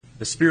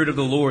The Spirit of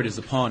the Lord is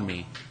upon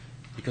me,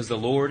 because the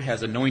Lord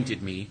has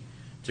anointed me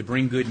to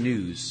bring good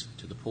news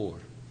to the poor.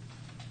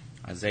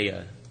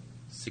 Isaiah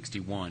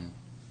 61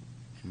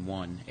 and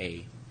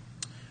 1a.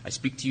 I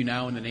speak to you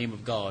now in the name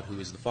of God, who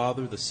is the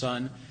Father, the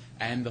Son,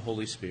 and the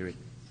Holy Spirit.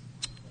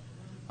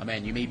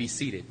 Amen. You may be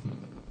seated.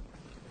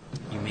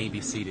 You may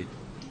be seated.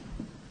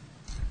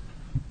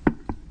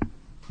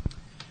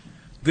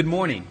 Good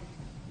morning.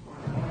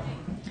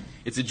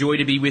 It's a joy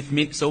to be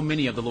with so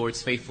many of the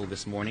Lord's faithful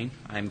this morning.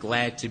 I'm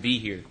glad to be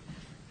here.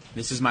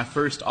 This is my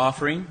first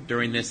offering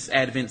during this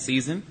Advent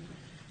season,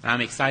 and I'm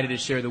excited to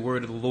share the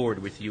word of the Lord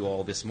with you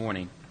all this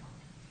morning.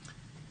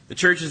 The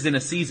church is in a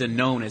season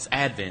known as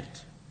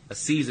Advent, a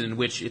season in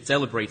which it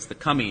celebrates the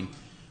coming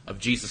of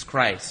Jesus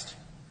Christ.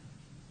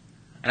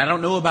 And I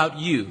don't know about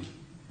you,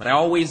 but I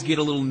always get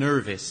a little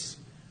nervous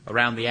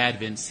around the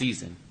Advent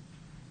season.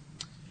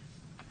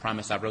 I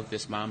promise I wrote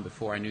this, Mom,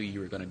 before I knew you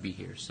were going to be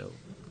here, so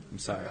I'm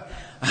sorry.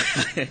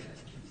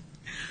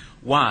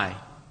 Why?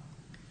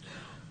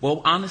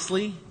 Well,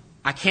 honestly,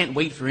 I can't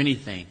wait for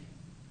anything.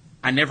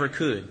 I never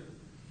could.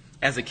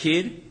 As a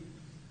kid,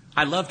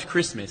 I loved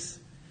Christmas,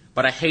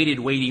 but I hated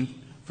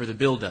waiting for the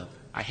build-up.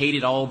 I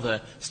hated all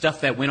the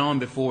stuff that went on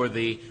before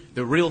the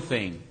real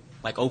thing,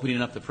 like opening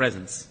up the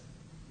presents.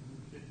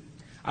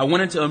 I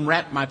wanted to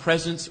unwrap my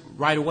presents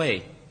right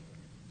away,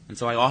 and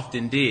so I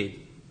often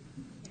did.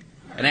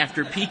 And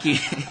after peeking...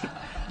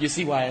 You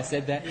see why I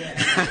said that?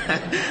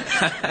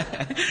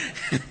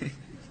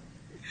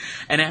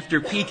 And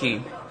after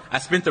peeking, I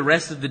spent the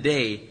rest of the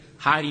day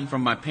hiding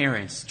from my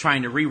parents,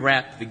 trying to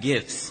rewrap the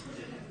gifts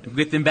and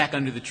get them back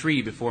under the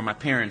tree before my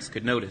parents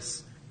could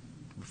notice,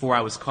 before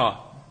I was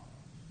caught.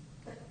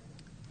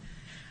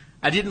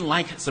 I didn't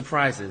like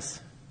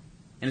surprises.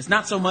 And it's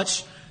not so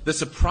much the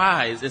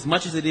surprise as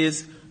much as it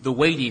is the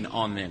waiting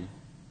on them.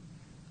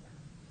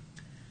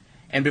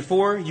 And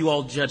before you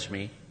all judge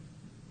me,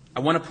 I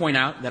want to point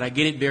out that I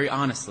get it very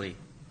honestly.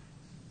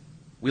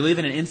 We live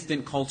in an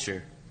instant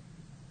culture.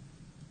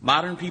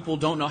 Modern people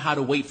don't know how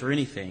to wait for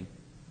anything.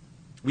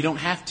 We don't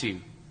have to.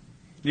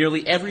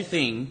 Nearly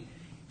everything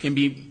can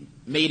be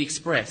made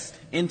expressed,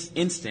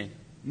 instant.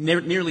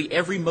 Nearly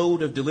every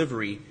mode of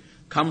delivery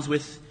comes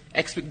with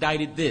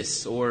expedited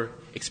this or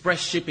express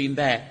shipping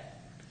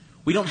that.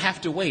 We don't have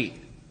to wait.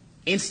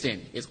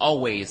 Instant is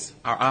always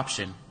our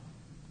option.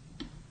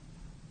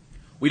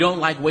 We don't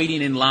like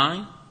waiting in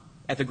line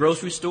at the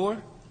grocery store,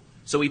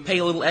 so we pay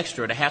a little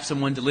extra to have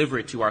someone deliver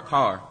it to our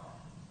car,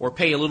 or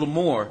pay a little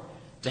more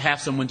to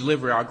have someone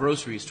deliver our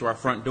groceries to our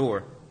front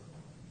door.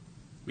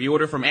 We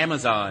order from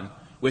Amazon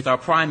with our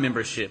Prime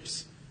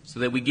memberships so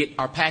that we get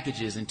our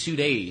packages in 2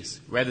 days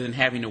rather than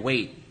having to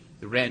wait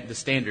the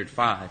standard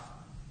 5.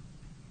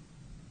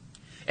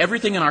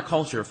 Everything in our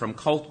culture, from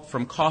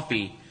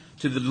coffee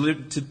to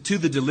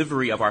the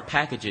delivery of our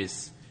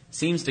packages,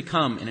 seems to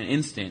come in an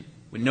instant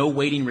with no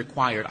waiting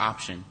required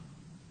option.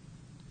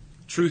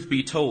 Truth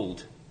be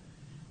told,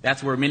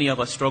 that's where many of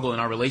us struggle in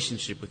our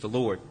relationship with the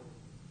Lord.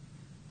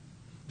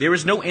 There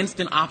is no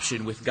instant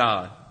option with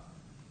God.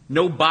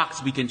 No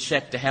box we can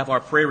check to have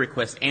our prayer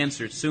requests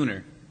answered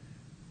sooner.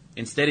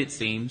 Instead, it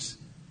seems,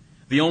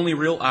 the only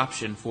real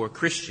option for a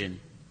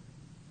Christian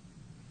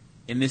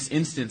in this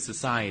instant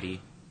society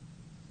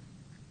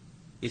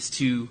is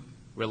to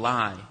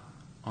rely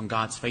on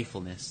God's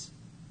faithfulness.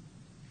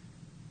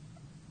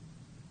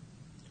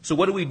 So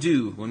what do we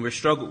do when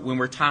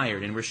we're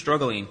tired and we're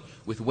struggling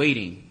with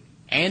waiting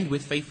and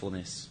with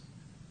faithfulness?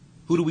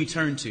 Who do we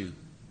turn to?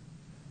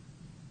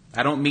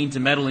 I don't mean to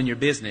meddle in your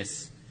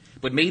business,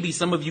 but maybe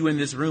some of you in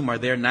this room are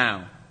there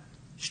now,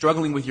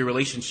 struggling with your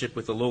relationship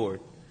with the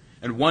Lord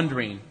and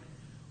wondering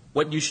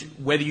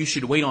whether you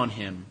should wait on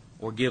Him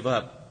or give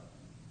up.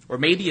 Or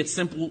maybe it's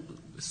simply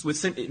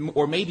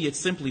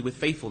with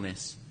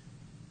faithfulness.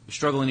 You're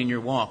struggling in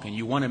your walk and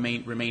you want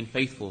to remain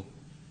faithful,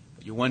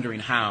 but you're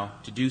wondering how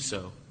to do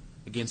so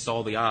against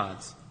all the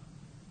odds.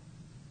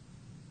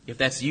 If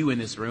that's you in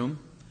this room,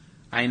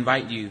 I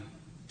invite you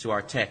to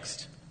our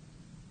text,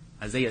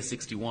 Isaiah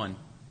 61.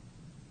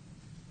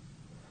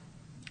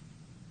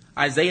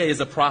 Isaiah is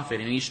a prophet,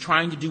 and he's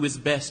trying to do his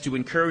best to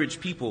encourage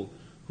people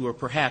who are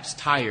perhaps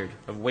tired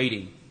of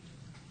waiting.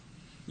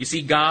 You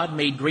see, God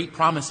made great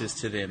promises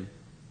to them.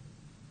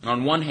 And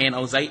on one hand,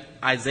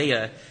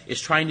 Isaiah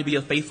is trying to be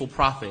a faithful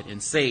prophet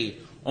and say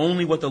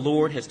only what the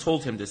Lord has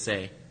told him to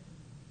say.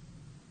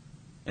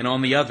 And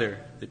on the other,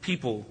 the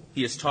people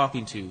he is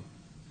talking to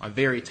are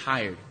very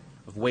tired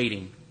of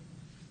waiting.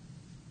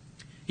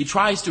 He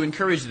tries to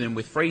encourage them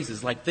with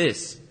phrases like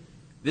this.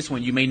 This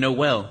one you may know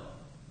well.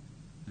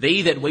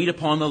 They that wait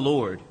upon the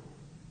Lord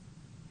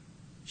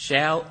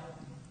shall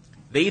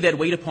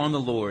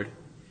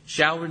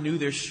renew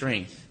their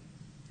strength.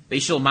 They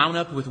shall mount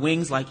up with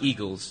wings like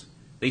eagles.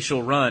 They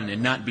shall run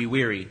and not be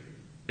weary.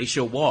 They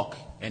shall walk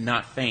and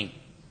not faint.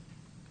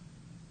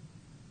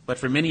 But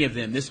for many of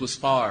them, this was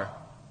far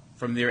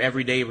from their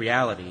everyday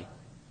reality.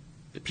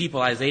 The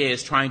people Isaiah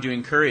is trying to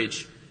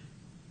encourage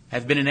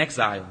have been in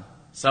exile,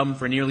 some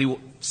for nearly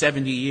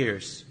 70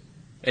 years,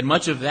 and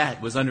much of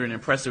that was under an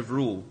oppressive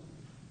rule.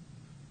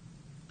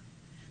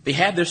 They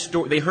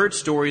heard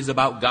stories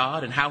about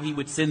God and how he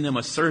would send them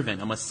a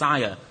servant, a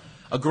Messiah,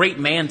 a great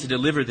man to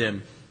deliver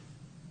them.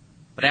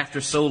 But after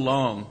so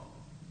long,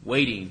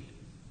 waiting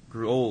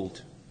grew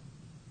old.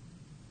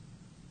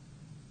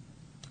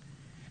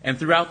 And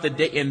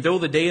though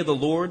the day of the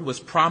Lord was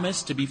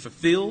promised to be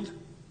fulfilled,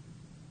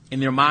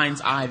 in their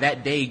mind's eye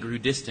that day grew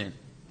distant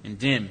and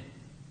dim.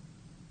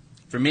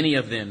 For many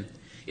of them,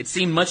 it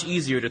seemed much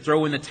easier to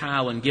throw in the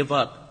towel and give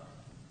up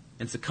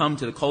and succumb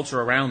to the culture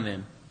around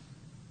them.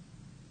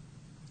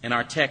 In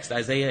our text,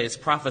 Isaiah is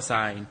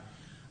prophesying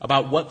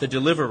about what the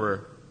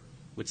deliverer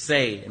would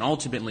say and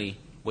ultimately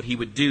what he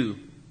would do.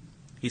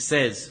 He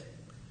says,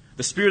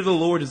 "The Spirit of the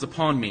Lord is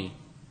upon me,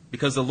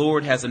 because the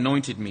Lord has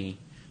anointed me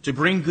to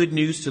bring good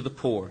news to the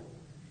poor.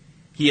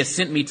 He has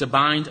sent me to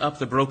bind up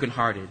the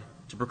brokenhearted,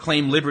 to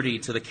proclaim liberty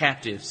to the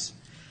captives,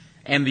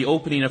 and the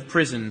opening of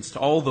prisons to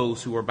all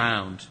those who are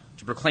bound,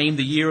 to proclaim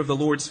the year of the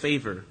Lord's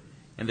favor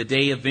and the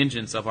day of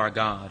vengeance of our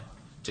God,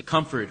 to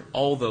comfort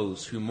all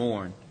those who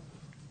mourn,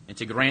 and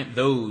to grant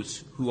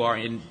those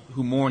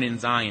who mourn in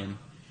Zion,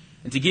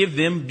 and to give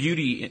them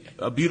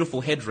a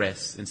beautiful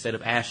headdress instead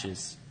of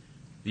ashes,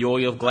 the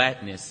oil of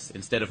gladness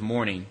instead of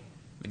mourning,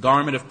 the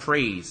garment of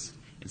praise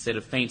instead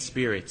of faint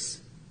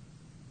spirits,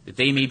 that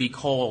they may be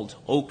called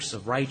oaks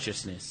of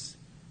righteousness,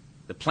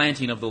 the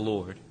planting of the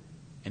Lord,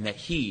 and that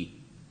he,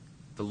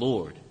 the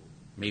Lord,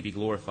 may be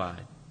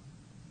glorified."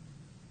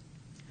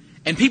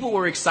 And people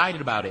were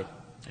excited about it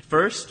at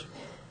first.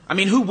 I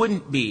mean, who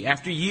wouldn't be?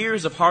 After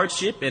years of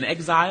hardship and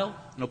exile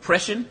and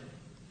oppression,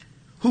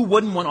 who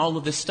wouldn't want all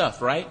of this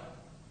stuff, right?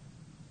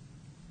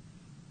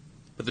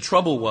 But the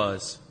trouble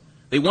was,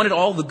 they wanted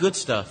all the good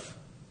stuff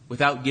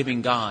without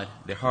giving God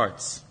their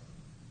hearts.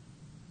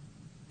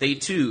 They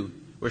too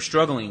were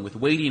struggling with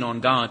waiting on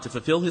God to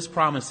fulfill his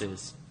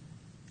promises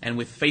and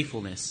with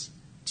faithfulness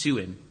to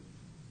him.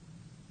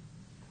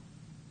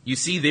 You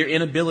see, their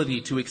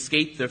inability to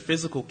escape their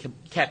physical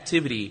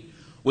captivity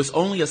was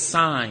only a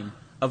sign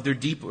of a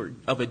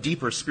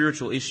deeper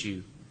spiritual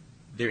issue,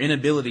 their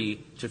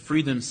inability to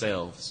free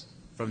themselves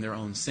from their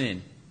own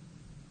sin.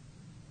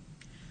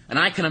 And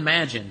I can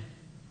imagine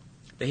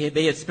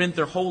they had spent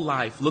their whole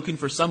life looking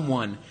for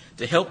someone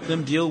to help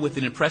them deal with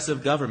an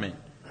oppressive government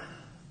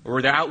or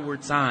their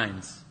outward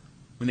signs,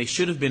 when they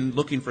should have been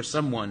looking for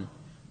someone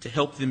to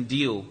help them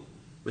deal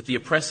with the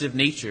oppressive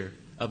nature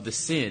of the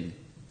sin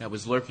that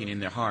was lurking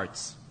in their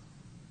hearts.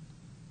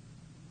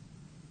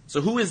 So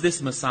who is this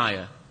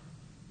Messiah,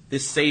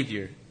 this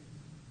Savior?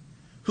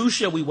 Who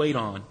shall we wait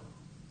on?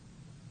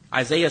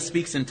 Isaiah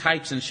speaks in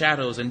types and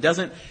shadows and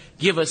doesn't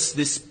give us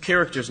this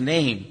character's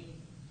name.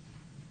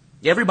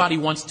 Everybody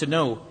wants to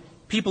know.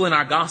 People in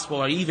our gospel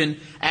are even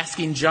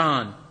asking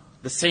John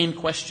the same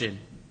question.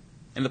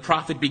 And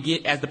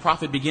as the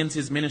prophet begins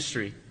his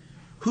ministry,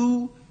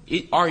 who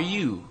are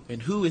you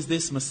and who is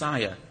this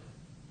Messiah?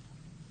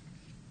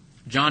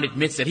 John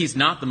admits that he's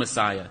not the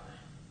Messiah,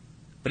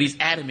 but he's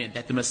adamant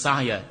that the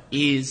Messiah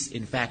is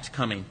in fact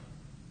coming.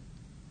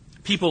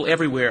 People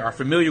everywhere are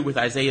familiar with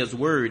Isaiah's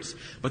words,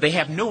 but they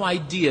have no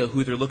idea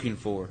who they're looking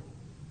for.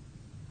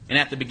 And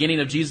at the beginning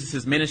of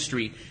Jesus'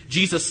 ministry,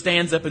 Jesus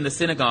stands up in the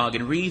synagogue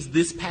and reads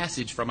this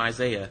passage from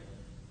Isaiah,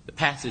 the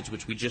passage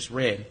which we just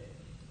read.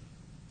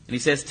 And he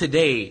says,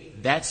 "Today,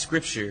 that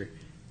scripture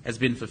has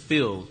been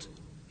fulfilled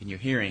in your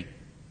hearing."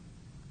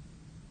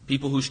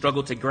 People who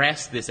struggled to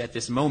grasp this at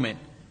this moment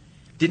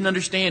didn't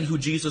understand who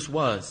Jesus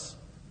was.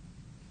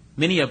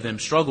 Many of them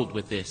struggled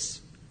with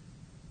this.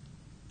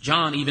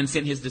 John even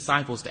sent his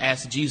disciples to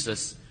ask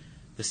Jesus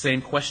the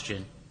same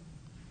question.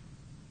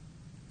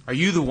 Are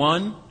you the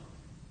one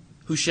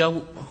who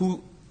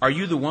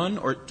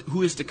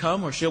is to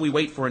come, or shall we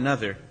wait for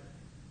another?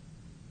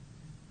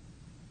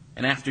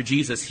 And after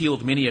Jesus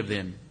healed many of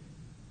them,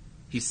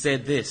 he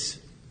said this,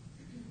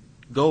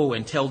 "Go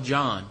and tell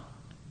John,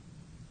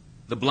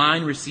 the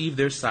blind receive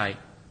their sight,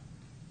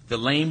 the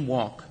lame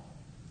walk,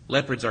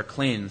 leopards are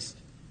cleansed,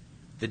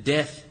 the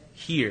deaf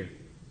hear,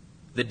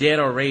 the dead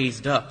are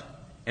raised up,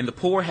 and the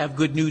poor have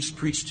good news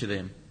preached to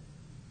them.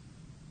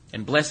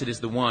 And blessed is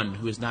the one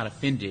who is not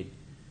offended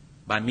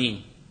by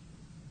me."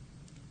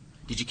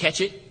 Did you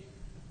catch it?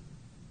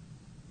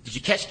 Did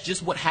you catch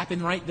just what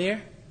happened right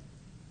there?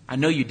 I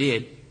know you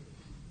did.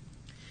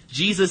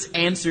 Jesus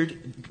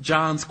answered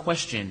John's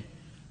question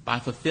by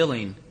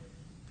fulfilling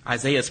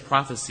Isaiah's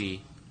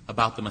prophecy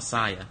about the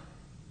Messiah.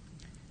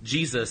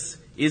 Jesus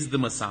is the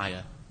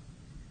Messiah.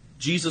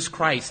 Jesus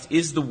Christ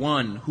is the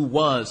one who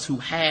was, who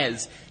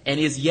has, and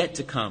is yet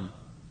to come.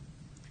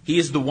 He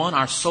is the one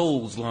our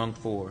souls long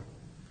for,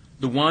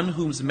 the one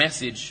whose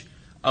message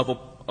of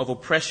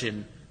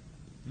oppression,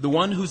 the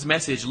one whose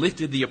message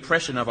lifted the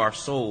oppression of our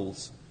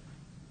souls,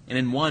 and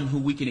in one who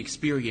we can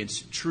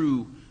experience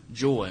true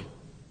joy.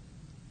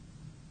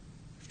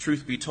 If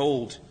truth be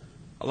told,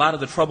 a lot of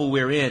the trouble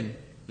we're in,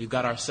 we've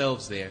got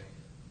ourselves there.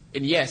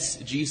 And yes,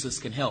 Jesus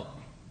can help.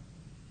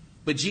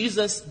 But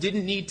Jesus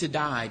didn't need to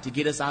die to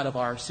get us out of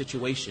our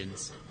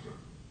situations.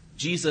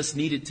 Jesus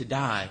needed to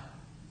die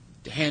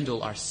to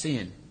handle our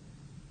sin,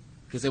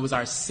 because it was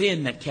our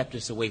sin that kept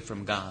us away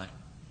from God.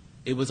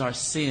 It was our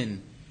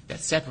sin that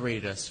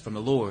separated us from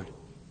the Lord.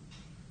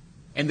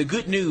 And the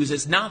good news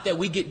is not that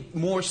we get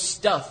more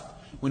stuff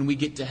when we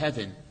get to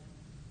heaven,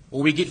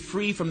 or we get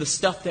free from the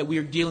stuff that we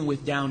are dealing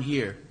with down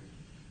here.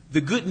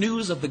 The good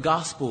news of the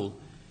gospel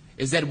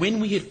is that when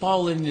we had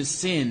fallen into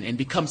sin and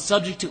become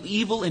subject to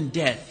evil and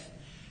death,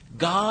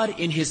 God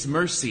in His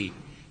mercy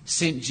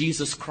sent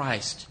Jesus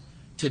Christ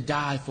to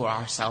die for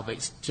our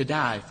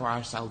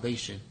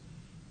salvation.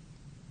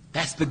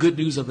 That's the good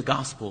news of the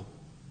gospel.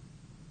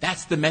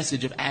 That's the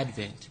message of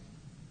Advent.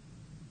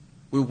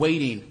 We're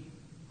waiting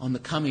on the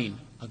coming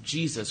of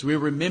Jesus. We're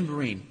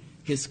remembering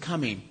His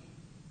coming.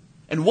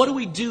 And what do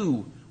we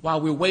do while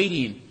we're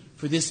waiting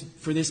for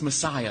this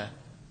Messiah?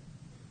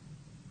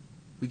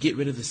 We get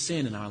rid of the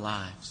sin in our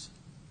lives.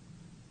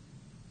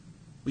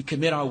 We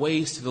commit our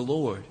ways to the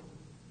Lord.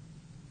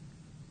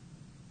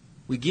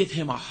 We give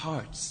Him our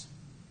hearts.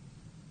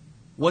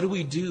 What do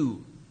we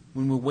do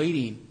when we're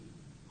waiting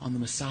on the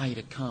Messiah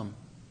to come?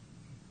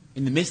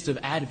 In the midst of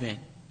Advent,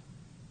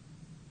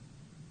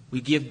 we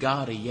give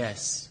God a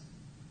yes.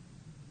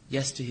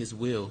 Yes to His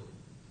will.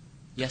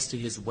 Yes to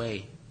His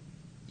way.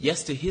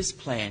 Yes to His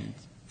plan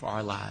for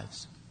our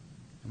lives.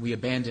 And we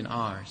abandon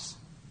ours.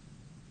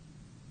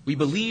 We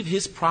believe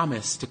His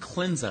promise to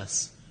cleanse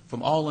us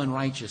from all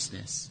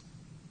unrighteousness.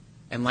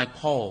 And like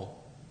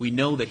Paul, we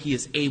know that He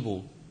is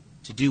able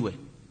to do it.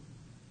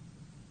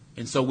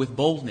 And so with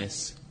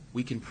boldness,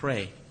 we can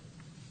pray.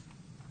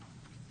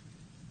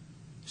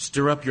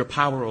 Stir up your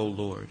power, O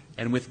Lord,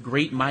 and with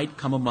great might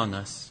come among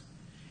us.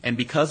 And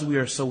because we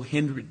are so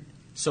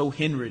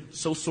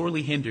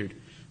sorely hindered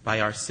by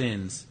our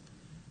sins,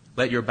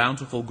 let your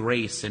bountiful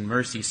grace and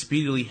mercy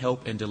speedily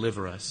help and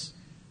deliver us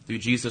through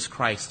Jesus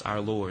Christ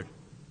our Lord.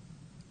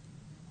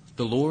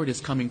 The Lord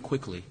is coming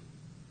quickly.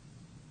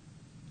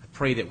 I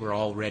pray that we're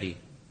all ready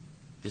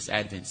this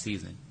Advent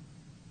season.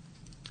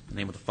 In the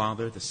name of the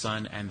Father, the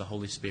Son, and the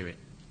Holy Spirit.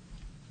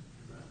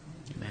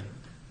 Amen.